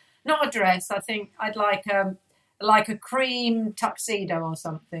said, "Not a dress. I think I'd like a cream tuxedo or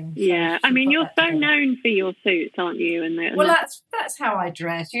something." So yeah, I mean, you're so known for your suits, aren't you? Well, that's how I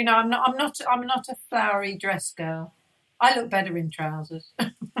dress. You know, I'm not a flowery dress girl. I look better in trousers.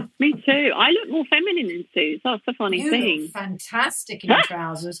 Me too. I look more feminine in suits. That's the funny thing. You look fantastic in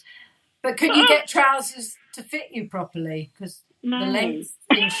trousers. But can you get trousers to fit you properly? Because the length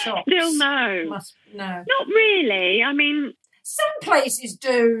in shops... Still no. No. Not really. I mean... Some places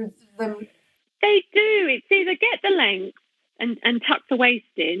do them. They do. It's either get the length and tuck the waist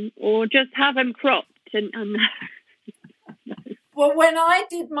in, or just have them cropped and Well, when I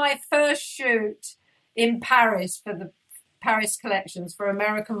did my first shoot in Paris for the Paris collections for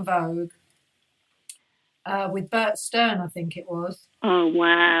American Vogue with Bert Stern, I think it was. Oh,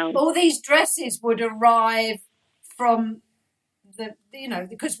 wow. All these dresses would arrive from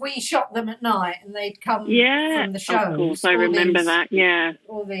because we shot them at night and they'd come from the shows. Of course, I remember that, yeah.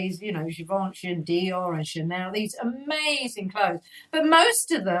 All these, Givenchy and Dior and Chanel, these amazing clothes. But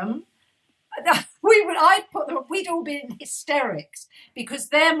most of them, we'd all be in hysterics because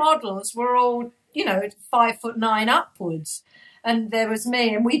their models were all 5'9" upwards, and there was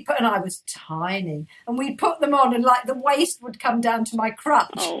me, and I was tiny, and we put them on, and like the waist would come down to my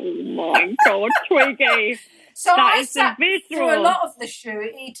crutch. Oh my God, Twiggy! So I sat through a lot of the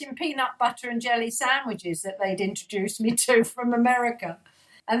shoot eating peanut butter and jelly sandwiches that they'd introduced me to from America.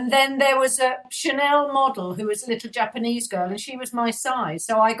 And then there was a Chanel model who was a little Japanese girl, and she was my size,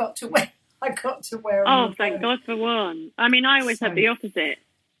 so I got to wear. Oh, thank God for one. I mean, I always had the opposite.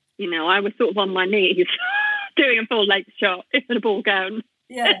 I was sort of on my knees doing a full length shot in a ball gown.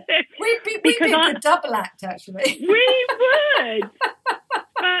 Yeah. We'd be a double act, actually. We would.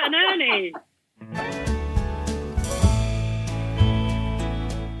 Bert and Ernie.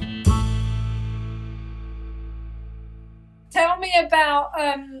 Tell me about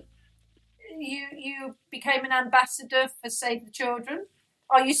you became an ambassador for Save the Children.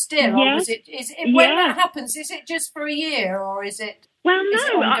 Are you still? Yeah. Or when that happens, is it just for a year or is it? Well, Is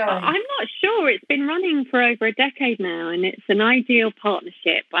it no, ongoing? I'm not sure. It's been running for over a decade now, and it's an ideal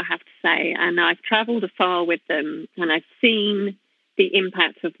partnership, I have to say. And I've travelled afar with them, and I've seen the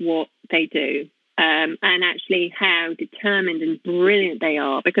impact of what they do, and actually how determined and brilliant they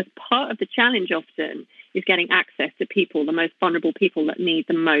are. Because part of the challenge often is getting access to people, the most vulnerable people that need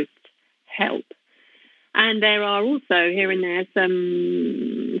the most help. And there are also here and there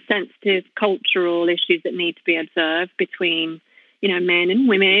some sensitive cultural issues that need to be observed between, men and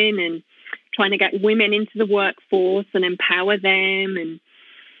women, and trying to get women into the workforce and empower them and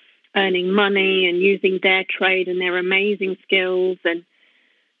earning money and using their trade and their amazing skills. And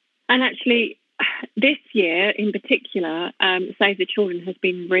actually, this year in particular, Save the Children has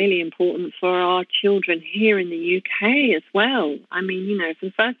been really important for our children here in the UK as well. I mean, for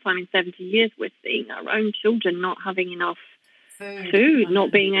the first time in 70 years, we're seeing our own children not having enough food,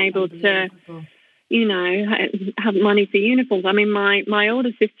 not being able to, have money for uniforms. I mean, my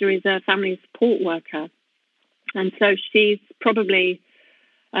older sister is a family support worker, and so she's probably,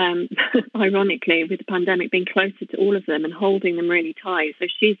 ironically, with the pandemic, being closer to all of them and holding them really tight. So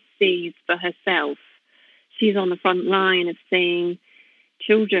she sees for herself, she's on the front line of seeing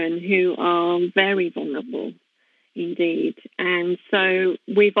children who are very vulnerable indeed. And so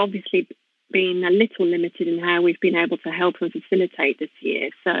we've obviously been a little limited in how we've been able to help and facilitate this year.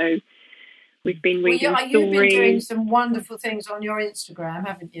 So we've been reading stories. You've been doing some wonderful things on your Instagram,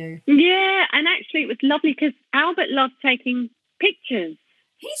 haven't you? Yeah, and actually it was lovely because Albert loves taking pictures.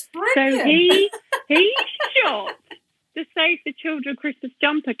 He's brilliant. So he shot the Save the Children Christmas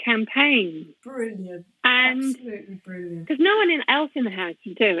jumper campaign. Brilliant. And absolutely brilliant. Because no one else in the house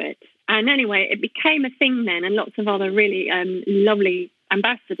could do it. And anyway, it became a thing then, and lots of other really lovely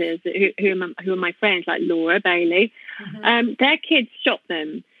ambassadors who are my friends, like Laura Bailey, their kids shot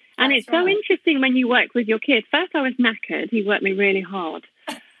them. And it's so interesting when you work with your kids. First I was knackered. He worked me really hard.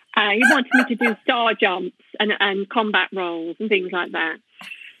 He wanted me to do star jumps and combat roles and things like that.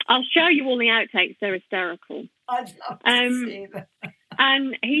 I'll show you all the outtakes. They're hysterical. I'd love to see them.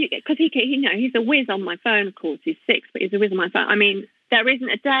 And because he's a whiz on my phone, of course. He's 6, but he's a whiz on my phone. I mean, there isn't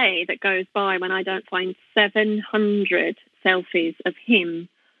a day that goes by when I don't find 700 selfies of him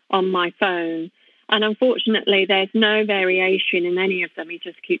on my phone. And unfortunately, there's no variation in any of them. He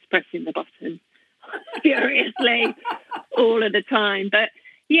just keeps pressing the button furiously all of the time. But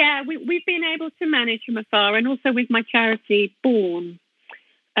yeah, we've been able to manage from afar, and also with my charity, Born.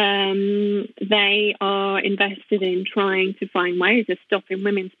 They are invested in trying to find ways of stopping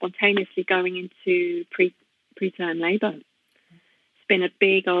women spontaneously going into preterm labour. It's been a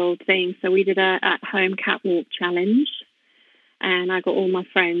big old thing. So we did a at-home catwalk challenge, and I got all my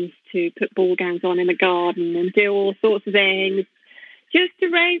friends to put ball gowns on in the garden and do all sorts of things just to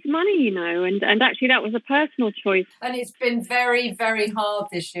raise money, and actually that was a personal choice. And it's been very, very hard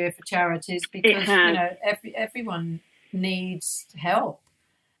this year for charities because, everyone needs help.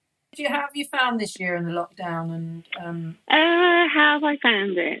 How have you found this year in the lockdown? And how have I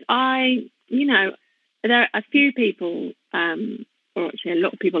found it? There are a few people, or actually a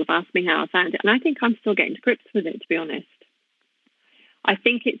lot of people have asked me how I found it, and I think I'm still getting to grips with it, to be honest. I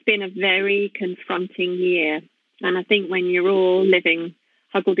think it's been a very confronting year, and I think when you're all living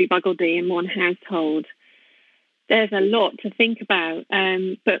huggledy-buggledy in one household, there's a lot to think about.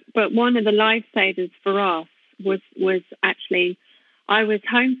 But one of the lifesavers for us was actually, I was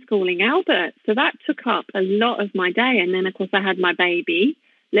homeschooling Albert, so that took up a lot of my day. And then, of course, I had my baby,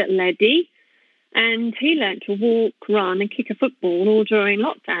 little Eddie, and he learnt to walk, run and kick a football all during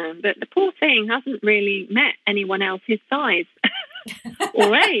lockdown. But the poor thing hasn't really met anyone else his size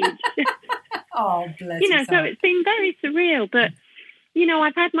or age. Oh, bless you. So it's been very surreal. But,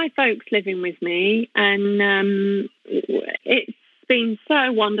 I've had my folks living with me, and it's been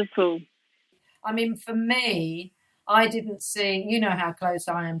so wonderful. I mean, for me, I didn't see, how close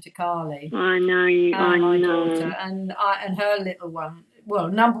I am to Carly. I know you. I my know. daughter and her little one. Well,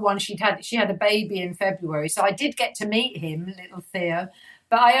 number one, she had a baby in February, so I did get to meet him, little Theo,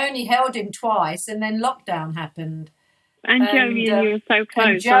 but I only held him twice, and then lockdown happened. And Joni and you were so close.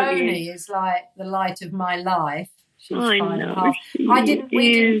 And Joni is like the light of my life. She's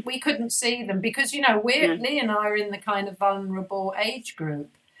 5.5. We couldn't see them because Lee and I are in the kind of vulnerable age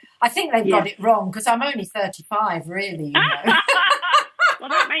group. I think they've got it wrong because I'm only 35, really. Well,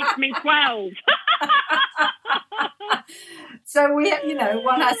 that makes me 12. So we had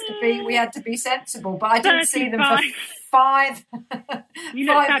to be sensible, but I didn't 35. See them for 5.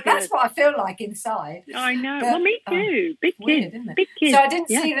 That's what I feel like inside. I know. But, well, me too. Big weird, kids, isn't it? Big kids. So I didn't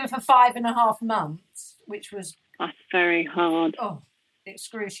see them for 5.5 months, which was that's very hard. Oh,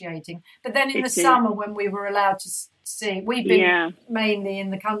 excruciating. But then in the summer, when we were allowed to see. We've been mainly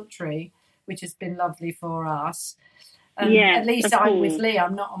in the country, which has been lovely for us. At least I'm with Lee.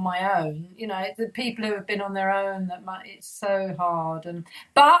 I'm not on my own. You know, the people who have been on their own, it's so hard.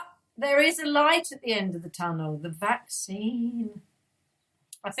 But there is a light at the end of the tunnel, the vaccine.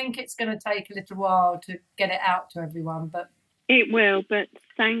 I think it's going to take a little while to get it out to everyone, but it will. But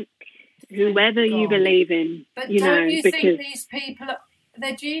thank whoever you believe in. But don't you think these people,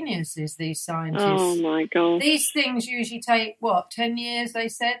 they're geniuses, these scientists? Oh my God! These things usually take 10 years? They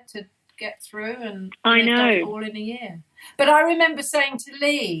said to get through, and I know, done it all in a year. But I remember saying to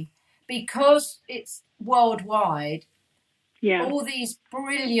Lee, because it's worldwide, all these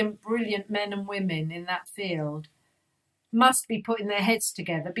brilliant men and women in that field must be putting their heads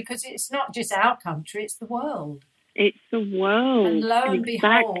together, because it's not just our country, it's the world. It's the world. And lo and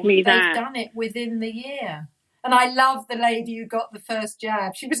behold, they've done it within the year. And I love the lady who got the first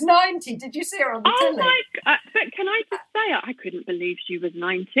jab. She was 90. Did you see her on the telly? Oh, my God. But can I just say, I couldn't believe she was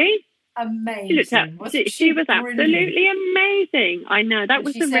 90. Amazing. She was absolutely amazing. I know. That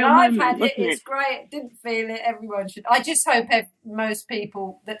was the real moment, I've had it. It's great. Didn't feel it. Everyone should. I just hope most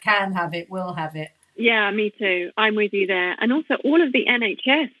people that can have it will have it. Yeah, me too. I'm with you there. And also all of the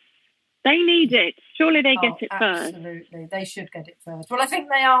NHS, they need it. Surely they get it first. Absolutely. They should get it first. Well, I think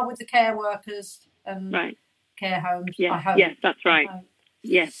they are with the care workers and care homes. Yeah. I hope. Yes, that's right.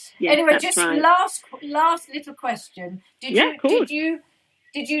 Yes. Anyway, that's just right. last little question. Did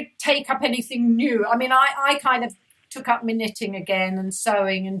you take up anything new? I mean, I kind of took up my knitting again and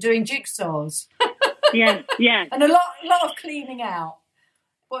sewing and doing jigsaws. Yeah. And a lot of cleaning out.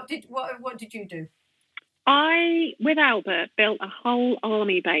 What did you do? I, with Albert, built a whole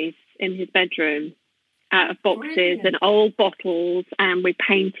army base in his bedroom out of boxes and old bottles, and we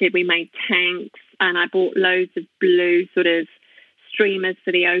made tanks, and I bought loads of blue sort of streamers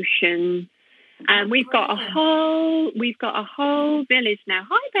for the ocean. And we've got a whole village now.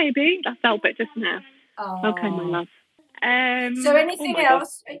 Hi, baby. That's Albert just now. Oh. Okay, my love. So anything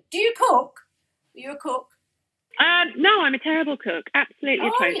else? God. Do you cook? Are you a cook? No, I'm a terrible cook. Absolutely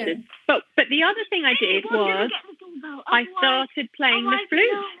atrocious. But the other thing I did was I started playing the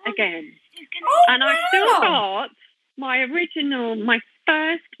flute again. And I still got my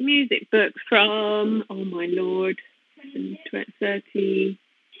first music book from, oh my Lord,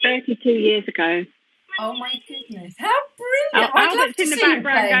 32 years ago. Oh my goodness. How brilliant. Albert's in the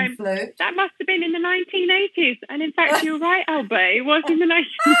background going, flute. That must have been in the 1980s. And in fact, you're right, Albert. It was in the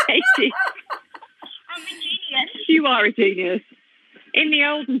 1980s. I'm a genius. You are a genius. In the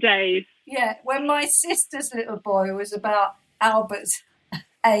olden days. Yeah, when my sister's little boy was about Albert's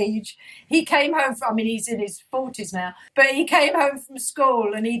age, he came home he's in his 40s now, but he came home from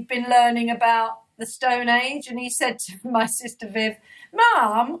school and he'd been learning about the Stone Age, and he said to my sister Viv,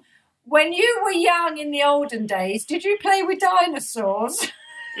 Mum, when you were young in the olden days, did you play with dinosaurs?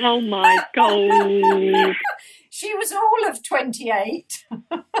 Oh my God. She was all of 28.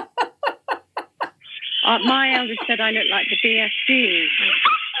 My eldest said I look like the BFG.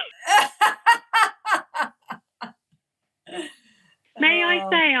 May I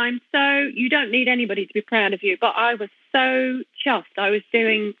say, you don't need anybody to be proud of you, but I was so chuffed. I was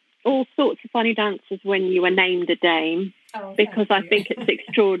doing all sorts of funny dances when you were named a dame, because I think it's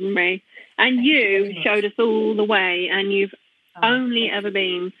extraordinary. And you showed us all the way, and you've only ever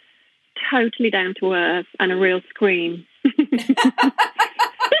been totally down to earth and a real scream.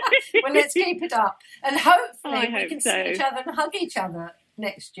 Well, let's keep it up. And hopefully we can see each other and hug each other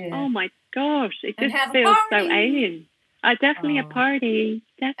next year. Oh, my gosh. It just feels so alien. Definitely a party.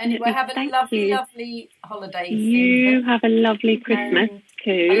 Definitely. Anyway, have a lovely holiday. You have a lovely Christmas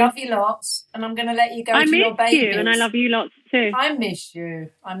too. I love you lots, and I'm going to let you go to your babies. I miss you, and I love you lots too. I miss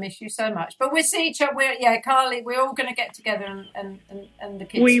you so much. But we'll see each other. Carly, we're all going to get together and the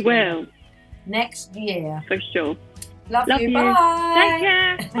kids. We will. Next year. For sure. Love you. Bye. Take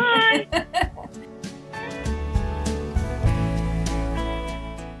care. Bye.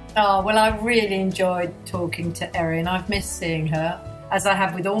 Oh, well, I really enjoyed talking to Erin. I've missed seeing her, as I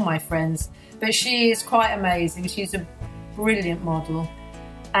have with all my friends. But she is quite amazing. She's a brilliant model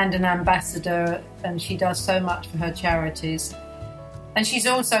and an ambassador, and she does so much for her charities. And she's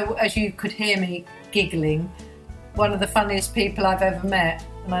also, as you could hear me giggling, one of the funniest people I've ever met,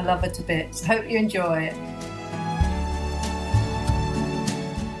 and I love her to bits. Hope you enjoy it.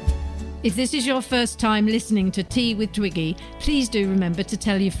 If this is your first time listening to Tea with Twiggy, please do remember to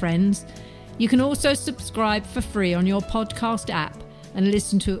tell your friends. You can also subscribe for free on your podcast app and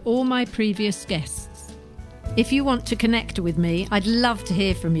listen to all my previous guests. If you want to connect with me, I'd love to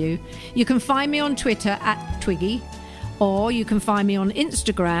hear from you. You can find me on Twitter @Twiggy, or you can find me on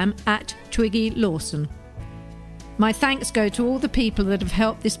Instagram @Twiggy Lawson. My thanks go to all the people that have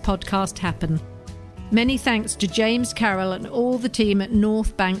helped this podcast happen. Many thanks to James Carroll and all the team at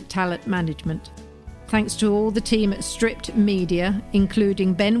North Bank Talent Management. Thanks to all the team at Stripped Media,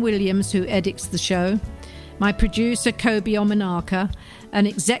 including Ben Williams, who edits the show, my producer Kobe Omanaka, and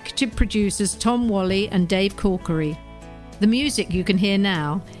executive producers Tom Wally and Dave Corkery. The music you can hear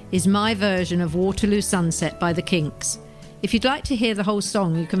now is my version of Waterloo Sunset by the Kinks. If you'd like to hear the whole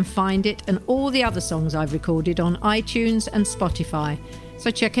song, you can find it and all the other songs I've recorded on iTunes and Spotify,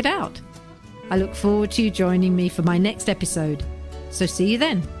 so check it out. I look forward to you joining me for my next episode. So see you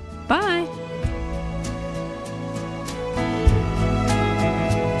then. Bye.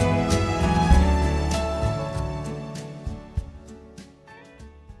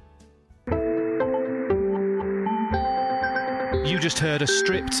 You just heard a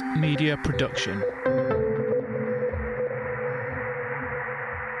Stripped Media production.